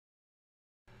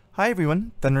Hi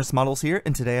everyone, Thunderous Models here,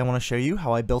 and today I want to show you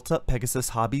how I built up Pegasus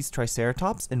Hobbies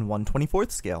Triceratops in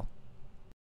 1/24th scale.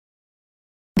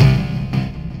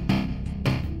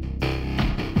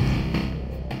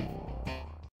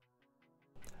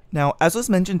 Now, as was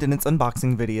mentioned in its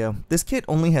unboxing video, this kit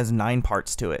only has 9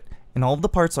 parts to it, and all of the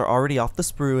parts are already off the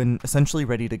sprue and essentially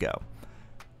ready to go.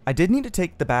 I did need to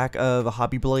take the back of a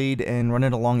hobby blade and run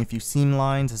it along a few seam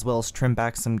lines, as well as trim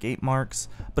back some gate marks,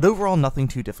 but overall nothing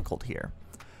too difficult here.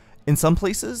 In some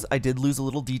places, I did lose a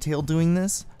little detail doing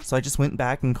this, so I just went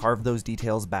back and carved those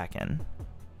details back in.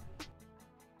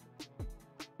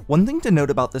 One thing to note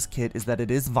about this kit is that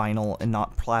it is vinyl and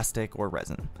not plastic or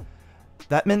resin.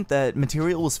 That meant that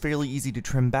material was fairly easy to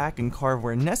trim back and carve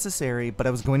where necessary, but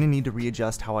I was going to need to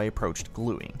readjust how I approached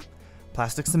gluing.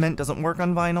 Plastic cement doesn't work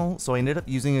on vinyl, so I ended up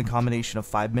using a combination of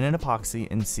 5-minute epoxy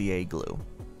and CA glue.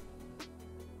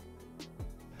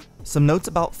 Some notes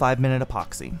about 5-minute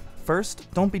epoxy.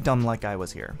 First, don't be dumb like I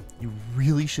was here. You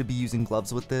really should be using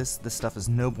gloves with this. This stuff is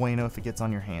no bueno if it gets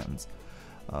on your hands.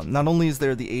 Not only is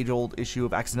there the age-old issue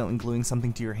of accidentally gluing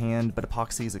something to your hand, but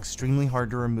epoxy is extremely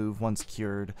hard to remove once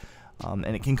cured, and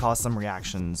it can cause some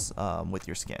reactions with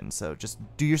your skin. So just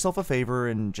do yourself a favor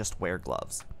and just wear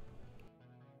gloves.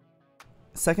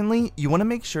 Secondly, you want to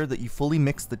make sure that you fully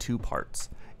mix the two parts.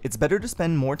 It's better to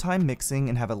spend more time mixing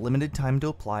and have a limited time to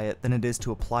apply it than it is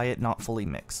to apply it not fully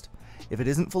mixed. If it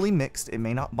isn't fully mixed, it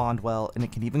may not bond well, and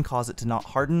it can even cause it to not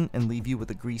harden and leave you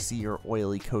with a greasy or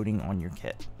oily coating on your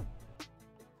kit.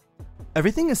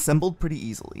 Everything assembled pretty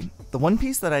easily. The one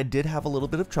piece that I did have a little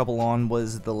bit of trouble on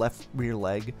was the left rear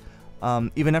leg.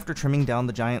 Even after trimming down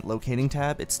the giant locating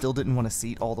tab, it still didn't want to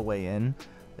seat all the way in.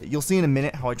 You'll see in a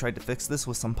minute how I tried to fix this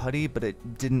with some putty, but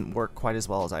it didn't work quite as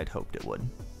well as I'd hoped it would.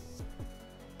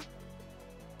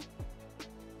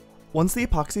 Once the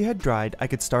epoxy had dried, I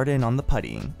could start in on the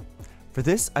puttying. For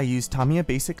this, I used Tamiya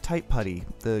Basic Type Putty,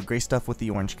 the gray stuff with the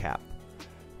orange cap.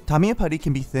 Tamiya Putty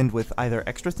can be thinned with either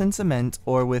extra thin cement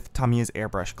or with Tamiya's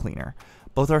airbrush cleaner.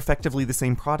 Both are effectively the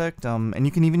same product, and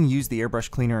you can even use the airbrush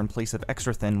cleaner in place of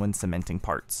extra thin when cementing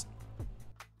parts.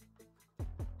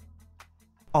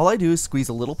 All I do is squeeze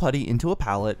a little putty into a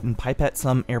palette and pipette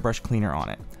some airbrush cleaner on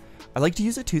it. I like to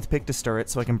use a toothpick to stir it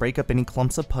so I can break up any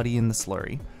clumps of putty in the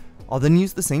slurry. I'll then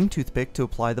use the same toothpick to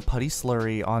apply the putty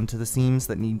slurry onto the seams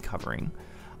that need covering.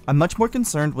 I'm much more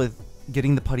concerned with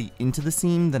getting the putty into the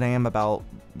seam than I am about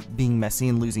being messy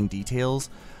and losing details,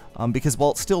 because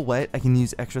while it's still wet, I can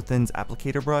use Extra Thin's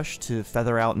applicator brush to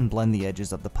feather out and blend the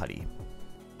edges of the putty.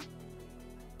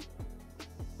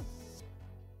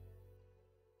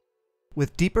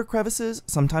 With deeper crevices,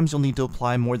 sometimes you'll need to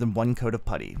apply more than one coat of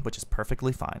putty, which is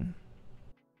perfectly fine.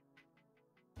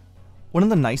 One of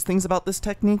the nice things about this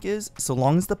technique is, so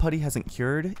long as the putty hasn't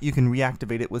cured, you can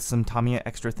reactivate it with some Tamiya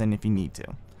Extra Thin if you need to.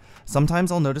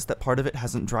 Sometimes I'll notice that part of it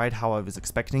hasn't dried how I was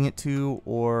expecting it to,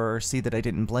 or see that I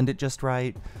didn't blend it just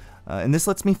right, and this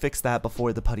lets me fix that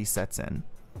before the putty sets in.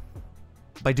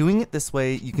 By doing it this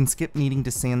way, you can skip needing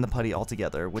to sand the putty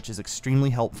altogether, which is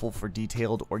extremely helpful for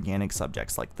detailed organic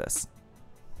subjects like this.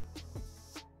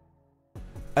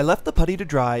 I left the putty to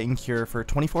dry and cure for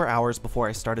 24 hours before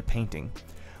I started painting.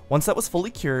 Once that was fully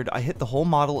cured, I hit the whole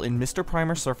model in Mr.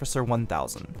 Primer Surfacer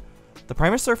 1000. The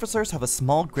primer surfacers have a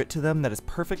small grit to them that is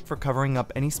perfect for covering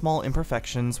up any small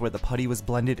imperfections where the putty was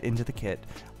blended into the kit,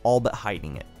 all but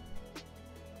hiding it.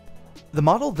 The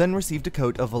model then received a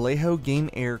coat of Vallejo Game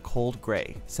Air Cold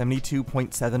Gray,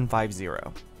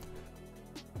 72.750.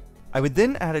 I would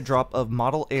then add a drop of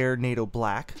Model Air NATO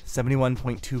Black,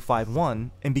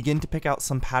 71.251, and begin to pick out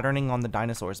some patterning on the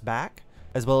dinosaur's back,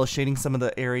 as well as shading some of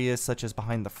the areas such as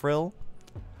behind the frill,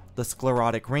 the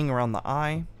sclerotic ring around the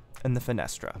eye, and the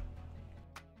fenestra.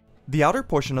 The outer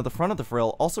portion of the front of the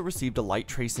frill also received a light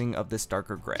tracing of this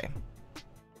darker gray.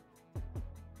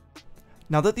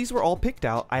 Now that these were all picked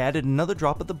out, I added another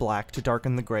drop of the black to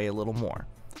darken the gray a little more.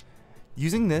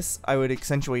 Using this, I would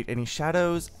accentuate any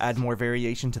shadows, add more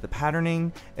variation to the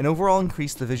patterning, and overall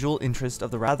increase the visual interest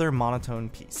of the rather monotone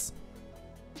piece.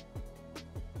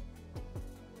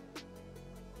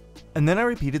 And then I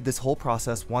repeated this whole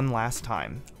process one last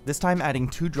time, this time adding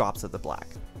 2 drops of the black.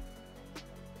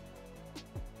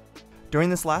 During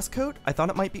this last coat, I thought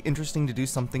it might be interesting to do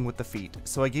something with the feet,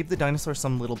 so I gave the dinosaur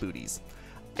some little booties.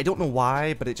 I don't know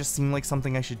why, but it just seemed like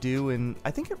something I should do, and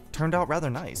I think it turned out rather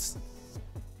nice.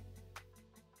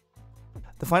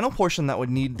 The final portion that would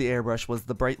need the airbrush was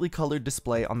the brightly colored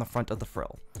display on the front of the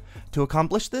frill. To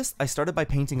accomplish this, I started by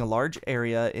painting a large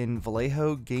area in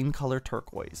Vallejo Game Color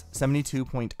Turquoise,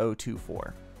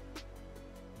 72.024.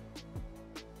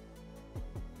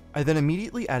 I then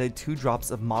immediately added 2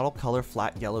 drops of Model Color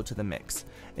Flat Yellow to the mix,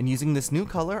 and using this new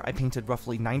color, I painted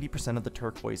roughly 90% of the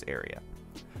turquoise area.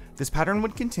 This pattern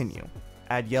would continue.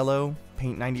 Add yellow,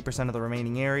 paint 90% of the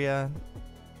remaining area,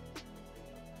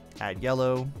 add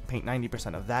yellow, paint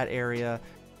 90% of that area,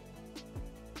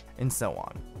 and so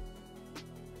on.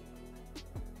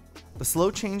 The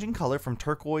slow change in color from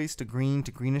turquoise to green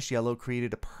to greenish yellow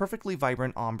created a perfectly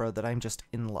vibrant ombre that I'm just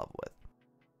in love with.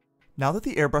 Now that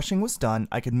the airbrushing was done,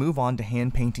 I could move on to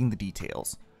hand painting the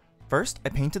details. First, I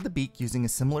painted the beak using a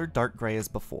similar dark gray as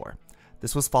before.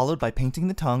 This was followed by painting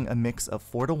the tongue a mix of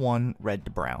 4:1 red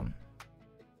to brown.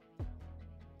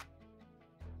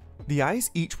 The eyes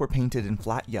each were painted in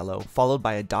flat yellow, followed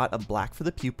by a dot of black for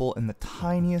the pupil and the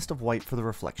tiniest of white for the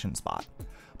reflection spot.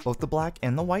 Both the black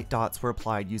and the white dots were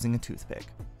applied using a toothpick.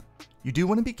 You do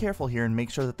want to be careful here and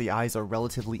make sure that the eyes are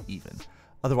relatively even,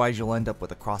 otherwise you'll end up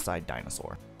with a cross-eyed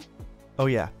dinosaur. Oh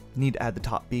yeah, need to add the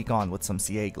top beak on with some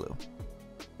CA glue.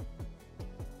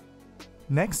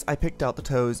 Next, I picked out the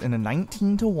toes in a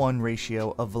 19:1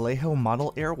 ratio of Vallejo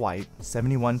Model Air White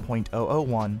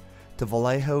 71.001 to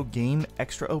Vallejo Game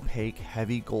Extra Opaque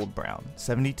Heavy Gold Brown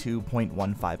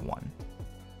 72.151.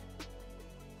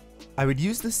 I would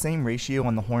use this same ratio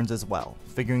on the horns as well,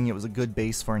 figuring it was a good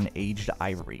base for an aged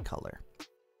ivory color.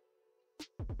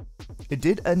 It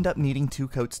did end up needing 2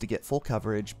 coats to get full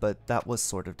coverage, but that was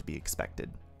sort of to be expected.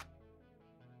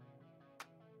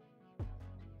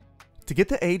 To get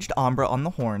the aged ombre on the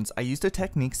horns, I used a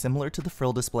technique similar to the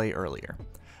frill display earlier.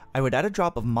 I would add a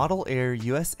drop of Model Air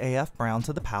USAF Brown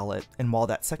to the palette, and while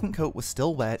that second coat was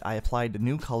still wet, I applied a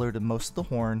new color to most of the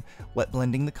horn, wet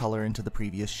blending the color into the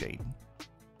previous shade.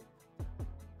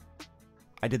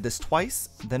 I did this twice,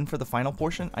 then for the final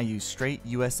portion I used straight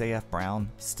USAF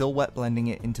Brown, still wet blending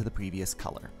it into the previous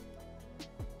color.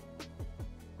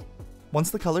 Once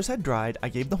the colors had dried, I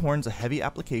gave the horns a heavy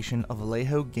application of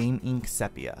Vallejo Game Ink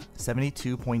Sepia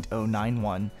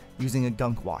 72.091 using a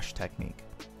gunk wash technique.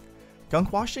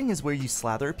 Gunk washing is where you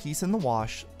slather a piece in the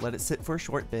wash, let it sit for a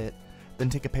short bit, then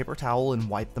take a paper towel and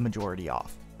wipe the majority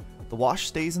off. The wash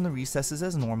stays in the recesses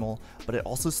as normal, but it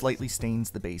also slightly stains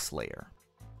the base layer.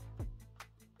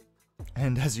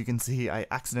 And as you can see, I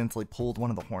accidentally pulled one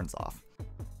of the horns off.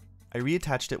 I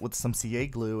reattached it with some CA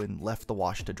glue and left the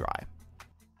wash to dry.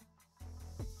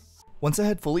 Once it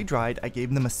had fully dried, I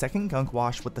gave them a second gunk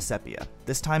wash with the sepia,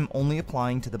 this time only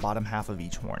applying to the bottom half of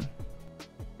each horn.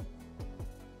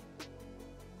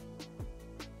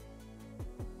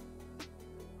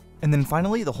 And then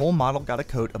finally, the whole model got a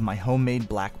coat of my homemade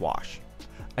black wash.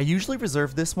 I usually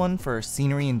reserve this one for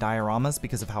scenery and dioramas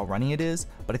because of how runny it is,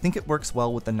 but I think it works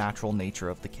well with the natural nature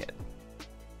of the kit.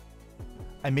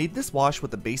 I made this wash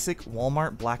with a basic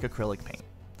Walmart black acrylic paint.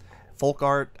 Folk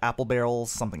art, apple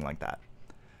barrels, something like that.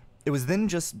 It was then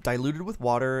just diluted with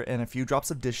water and a few drops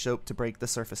of dish soap to break the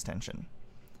surface tension.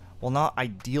 While not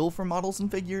ideal for models and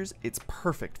figures, it's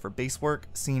perfect for base work,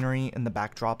 scenery, and the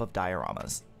backdrop of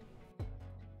dioramas.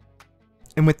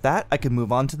 And with that, I could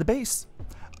move on to the base.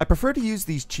 I prefer to use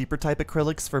these cheaper type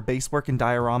acrylics for base work and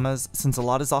dioramas since a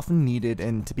lot is often needed,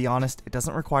 and to be honest, it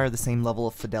doesn't require the same level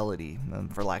of fidelity,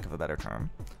 for lack of a better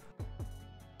term.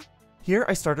 Here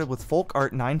I started with Folk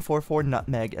Art 944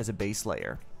 Nutmeg as a base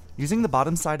layer. Using the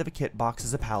bottom side of a kit box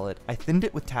as a palette, I thinned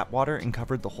it with tap water and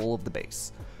covered the whole of the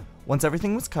base. Once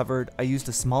everything was covered, I used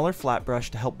a smaller flat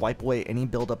brush to help wipe away any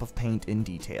buildup of paint in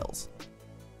details.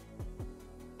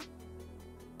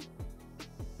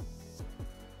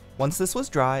 Once this was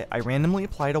dry, I randomly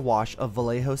applied a wash of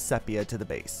Vallejo Sepia to the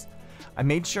base. I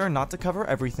made sure not to cover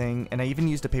everything, and I even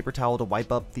used a paper towel to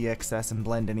wipe up the excess and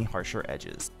blend any harsher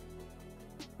edges.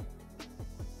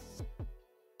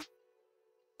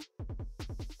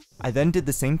 I then did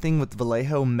the same thing with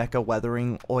Vallejo Mecha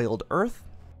Weathering Oiled Earth,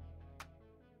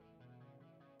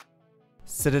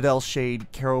 Citadel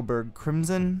Shade Carroburg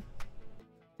Crimson,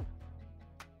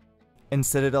 and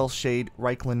Citadel Shade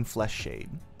Reichland Flesh Shade.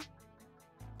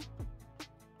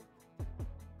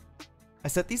 I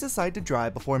set these aside to dry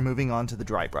before moving on to the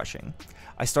dry brushing.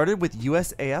 I started with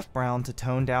USAF Brown to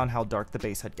tone down how dark the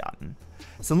base had gotten.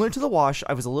 Similar to the wash,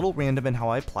 I was a little random in how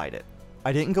I applied it.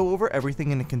 I didn't go over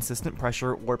everything in a consistent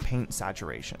pressure or paint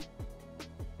saturation.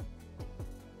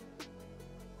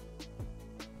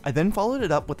 I then followed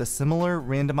it up with a similar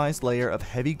randomized layer of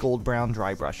heavy gold brown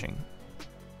dry brushing.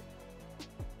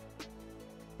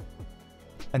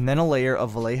 And then a layer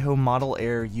of Vallejo Model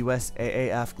Air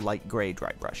USAAF light gray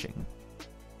dry brushing.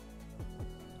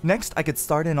 Next, I could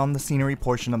start in on the scenery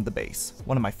portion of the base,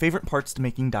 one of my favorite parts to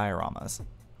making dioramas.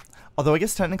 Although I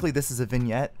guess technically this is a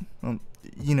vignette, well,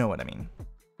 you know what I mean.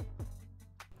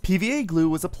 PVA glue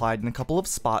was applied in a couple of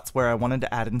spots where I wanted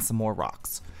to add in some more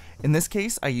rocks. In this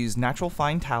case, I used natural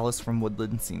fine talus from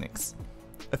Woodland Scenics.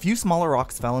 A few smaller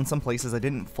rocks fell in some places I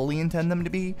didn't fully intend them to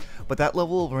be, but that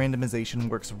level of randomization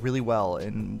works really well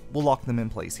and we'll lock them in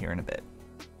place here in a bit.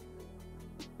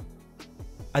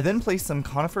 I then placed some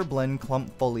conifer blend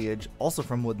clump foliage, also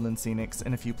from Woodland Scenics,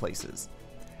 in a few places.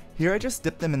 Here I just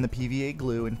dipped them in the PVA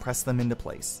glue and pressed them into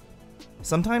place.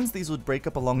 Sometimes these would break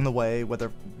up along the way,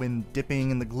 whether when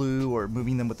dipping in the glue or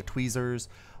moving them with the tweezers,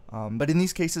 but in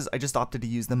these cases I just opted to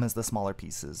use them as the smaller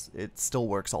pieces. It still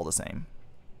works all the same.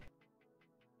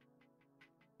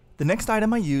 The next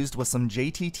item I used was some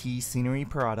JTT Scenery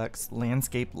Products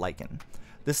Landscape Lichen.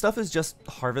 This stuff is just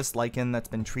harvest lichen that's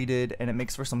been treated, and it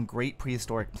makes for some great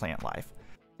prehistoric plant life.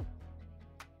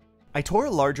 I tore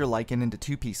a larger lichen into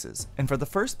 2 pieces, and for the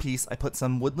first piece I put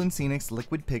some Woodland Scenics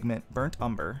liquid pigment burnt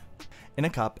umber in a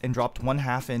cup and dropped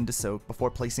 1/2 in to soak before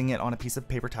placing it on a piece of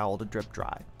paper towel to drip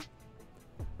dry.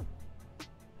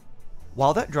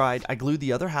 While that dried, I glued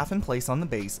the other half in place on the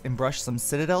base and brushed some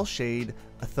Citadel Shade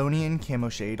Athonian Camo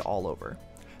Shade all over.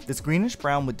 This greenish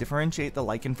brown would differentiate the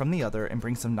lichen from the other and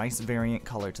bring some nice variant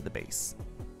color to the base.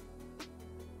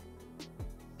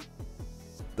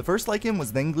 The first lichen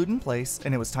was then glued in place,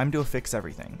 and it was time to affix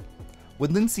everything.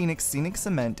 Woodland Scenics Scenic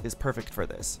Cement is perfect for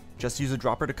this. Just use a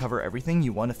dropper to cover everything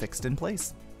you want affixed in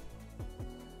place.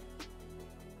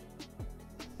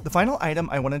 The final item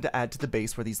I wanted to add to the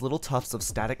base were these little tufts of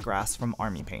static grass from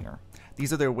Army Painter.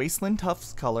 These are their Wasteland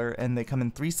Tufts color, and they come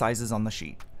in 3 sizes on the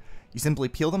sheet. You simply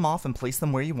peel them off and place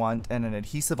them where you want, and an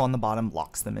adhesive on the bottom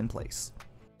locks them in place.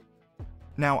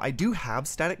 Now, I do have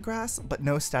static grass, but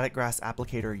no static grass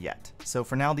applicator yet, so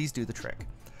for now these do the trick.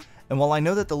 And while I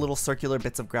know that the little circular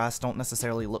bits of grass don't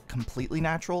necessarily look completely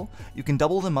natural, you can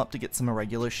double them up to get some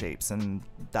irregular shapes, and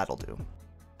that'll do.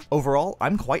 Overall,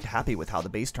 I'm quite happy with how the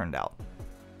base turned out.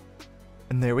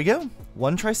 And there we go,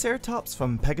 one Triceratops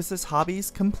from Pegasus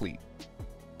Hobbies complete.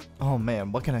 Oh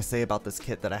man, what can I say about this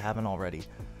kit that I haven't already?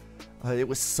 It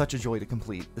was such a joy to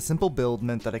complete. The simple build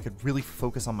meant that I could really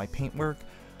focus on my paintwork,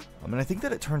 and I think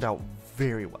that it turned out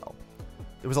very well.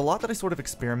 There was a lot that I sort of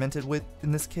experimented with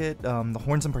in this kit. The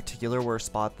horns in particular were a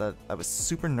spot that I was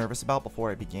super nervous about before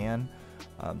I began.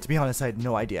 To be honest, I had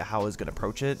no idea how I was going to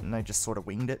approach it, and I just sort of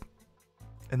winged it.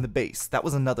 And the base, that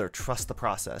was another trust the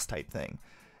process type thing.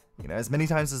 You know, as many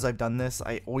times as I've done this,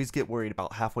 I always get worried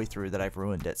about halfway through that I've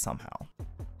ruined it somehow.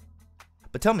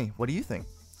 But tell me, what do you think?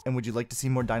 And would you like to see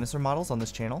more dinosaur models on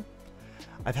this channel?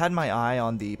 I've had my eye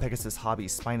on the Pegasus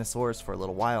Hobbies Spinosaurus for a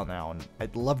little while now, and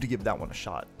I'd love to give that one a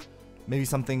shot. Maybe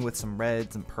something with some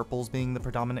reds and purples being the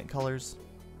predominant colors.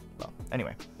 Well,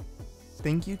 anyway.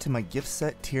 Thank you to my gift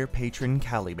set tier patron,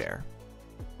 Calibear.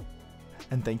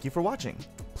 And thank you for watching.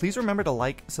 Please remember to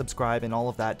like, subscribe, and all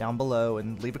of that down below,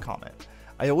 and leave a comment.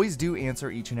 I always do answer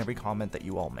each and every comment that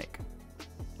you all make.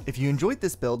 If you enjoyed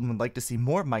this build and would like to see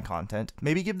more of my content,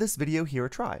 maybe give this video here a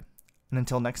try. And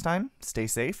until next time, stay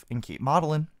safe and keep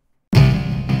modeling.